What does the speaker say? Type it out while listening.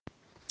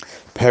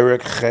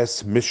Perek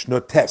Ches Mishnah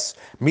Tes.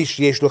 Mish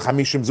yesh lo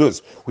chamishim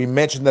zuz. We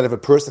mentioned that if a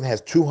person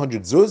has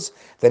 200 zuz,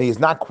 then he is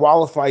not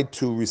qualified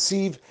to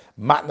receive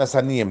matnas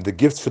aniyim, the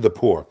gifts for the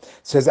poor.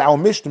 Says our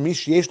Mishnah,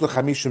 Mish yesh lo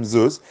chamishim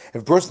zuz.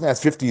 If a person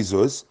has 50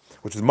 zuz,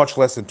 which is much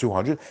less than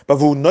 200, but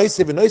who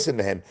noisev and noisev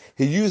to him,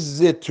 he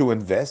uses it to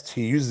invest.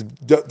 He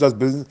does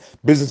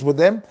business with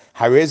them.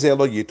 Harezeh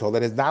lo yitol,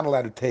 that is not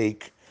allowed to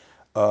take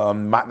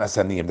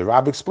matnas aniyim. The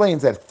Rab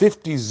explains that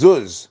 50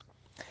 zuz,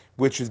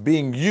 which is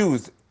being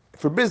used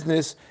for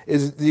business,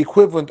 is the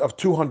equivalent of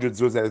 200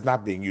 zuz that is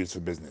not being used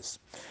for business,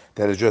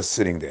 that is just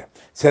sitting there. It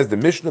says the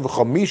Mishnah, the rest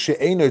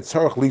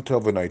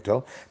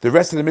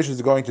of the Mishnah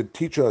is going to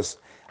teach us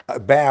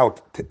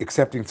about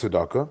accepting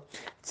tzedakah.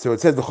 So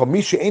it says the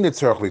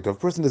if a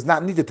person does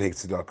not need to take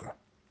tzedakah.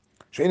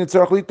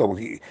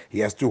 He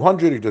has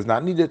 200, he does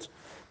not need it.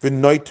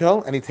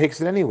 And he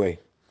takes it anyway.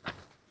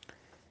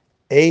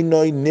 The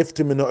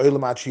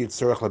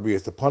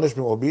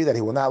punishment will be that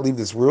he will not leave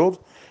this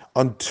world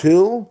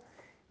until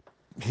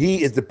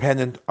he is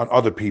dependent on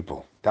other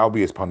people. That will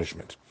be his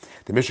punishment.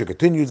 The Mishnah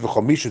continues, if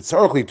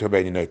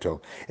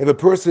a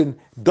person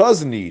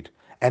does need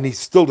and he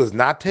still does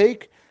not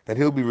take, then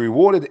he'll be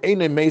rewarded. He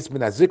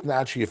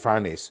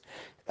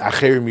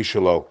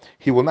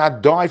will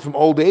not die from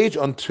old age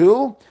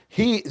until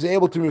he is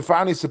able to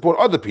finally support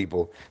other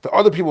people. The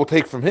other people will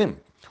take from him,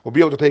 will be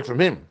able to take from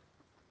him.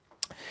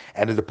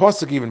 And in the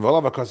pasuk, even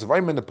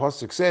the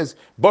pasuk says,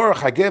 "Baruch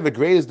Hagev,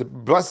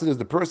 blessed is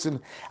the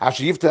person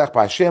asher yiftach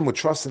b'Hashem, who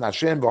trusts in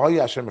Hashem,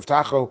 v'hoya Hashem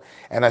iftacho,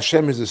 and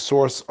Hashem is the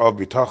source of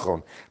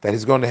bitachon. That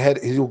he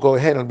will go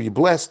ahead and be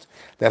blessed.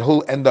 That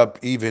he'll end up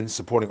even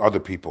supporting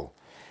other people."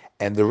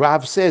 And the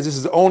Rav says this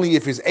is only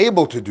if he's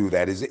able to do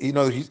that.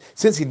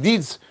 Since he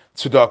needs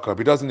tzedakah, if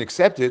he doesn't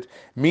accept it,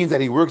 means that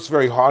he works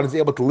very hard and is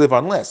able to live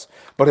on less.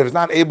 But if he's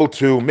not able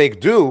to make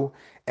do,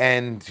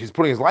 and he's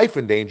putting his life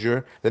in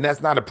danger, then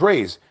that's not a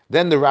praise.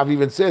 Then the Rav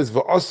even says,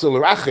 you're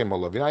not even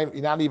allowed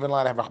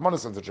to have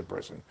rachmanas on such a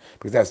person,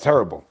 because that's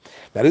terrible.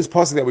 Now this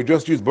pasuk that we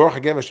just used, the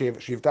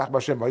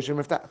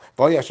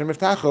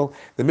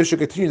Mishnah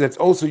continues, that's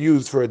also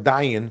used for a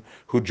dayan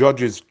who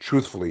judges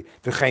truthfully.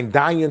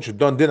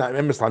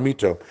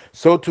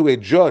 So too a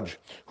judge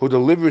who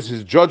delivers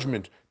his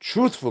judgment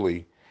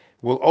truthfully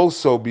will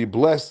also be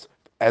blessed,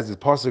 as the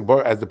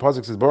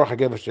pasuk says, Baruch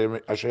Hagev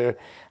Asher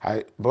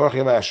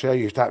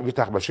Yitach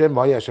B'Hashem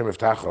v'Haya Hashem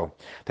Iftacho,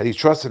 that he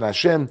trusts in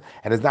Hashem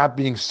and is not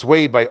being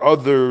swayed by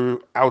other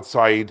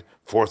outside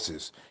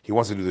forces. He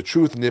wants to do the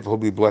truth, and therefore he'll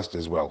be blessed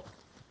as well.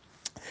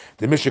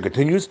 The Mishnah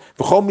continues,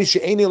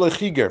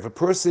 if a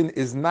person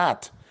is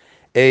not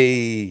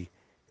lame,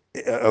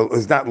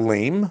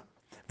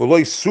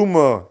 v'loy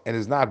suma, and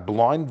is not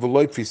blind,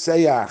 v'loy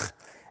kfiseyach,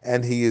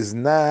 and he is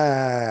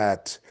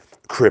not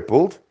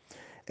crippled.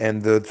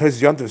 And the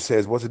Tes Yontif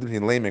says, what's the difference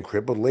between lame and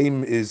crippled?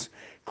 Lame is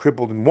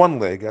crippled in one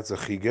leg, that's a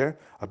chiger.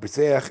 A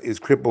piseach is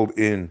crippled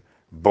in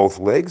both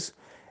legs.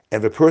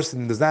 And the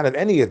person does not have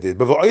any of this.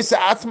 But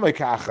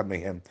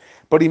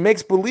he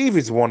makes believe he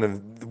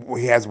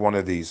has one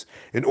of these,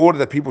 in order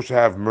that people should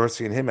have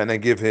mercy on him and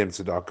then give him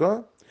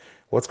tzedakah.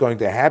 What's going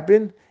to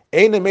happen?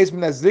 He's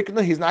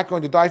not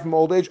going to die from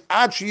old age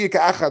until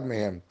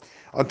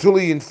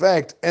he in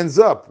fact ends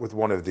up with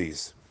one of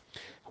these.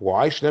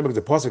 Why? Because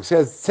the pasuk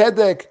says,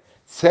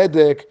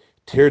 Tzedek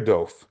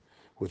tirdof,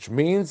 which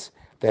means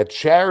that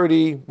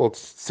charity,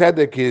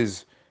 tzedek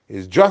is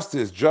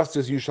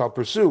justice you shall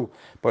pursue,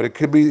 but it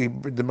could be,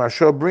 the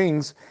Maharsha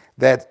brings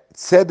that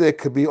tzedek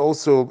could be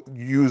also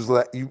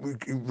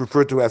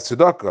referred to as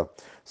tzedakah.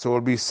 So it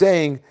would be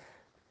saying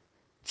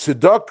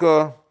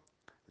tzedakah,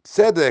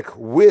 tzedek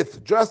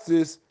with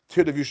justice,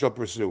 tirdof you shall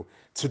pursue.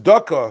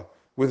 Tzedakah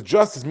with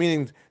justice,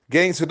 meaning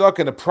getting tzedakah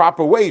in a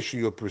proper way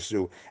you'll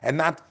pursue, and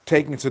not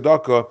taking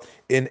tzedakah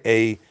in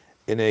a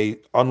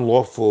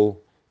unlawful,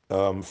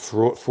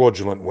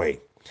 fraudulent way.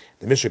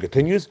 The Mishnah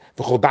continues,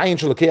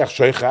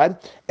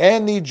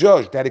 any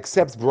judge that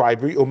accepts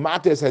bribery,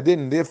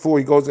 therefore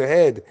he goes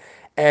ahead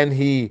and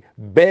he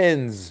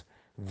bends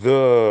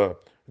the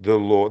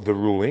law, the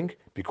ruling,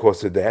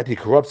 because of that, he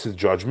corrupts his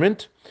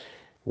judgment.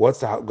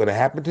 What's going to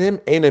happen to him?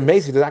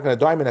 He's not going to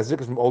die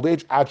from old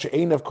age,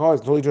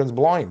 until he turns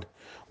blind.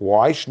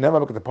 Why? The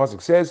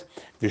pasuk says,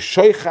 the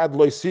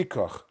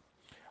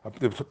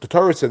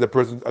Torah says the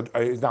person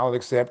is not allowed to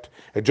accept,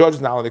 a judge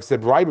is not allowed to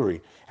accept bribery.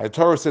 And the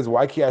Torah says,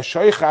 why? So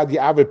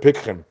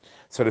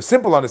the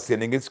simple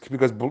understanding is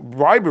because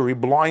bribery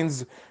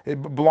blinds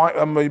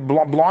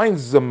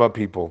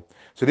people.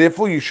 So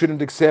therefore you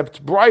shouldn't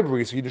accept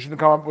bribery, so you shouldn't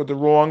come up with the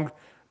wrong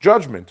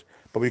judgment.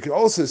 But we can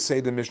also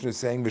say, the Mishnah is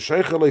saying, it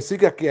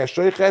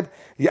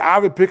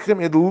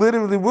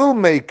literally will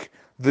make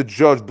the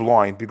judge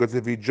blind, because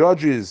if he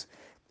judges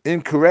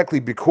incorrectly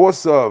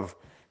because of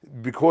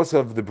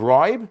the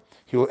bribe,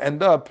 he will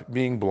end up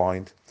being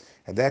blind.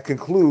 And that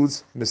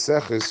concludes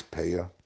Meseches Peah.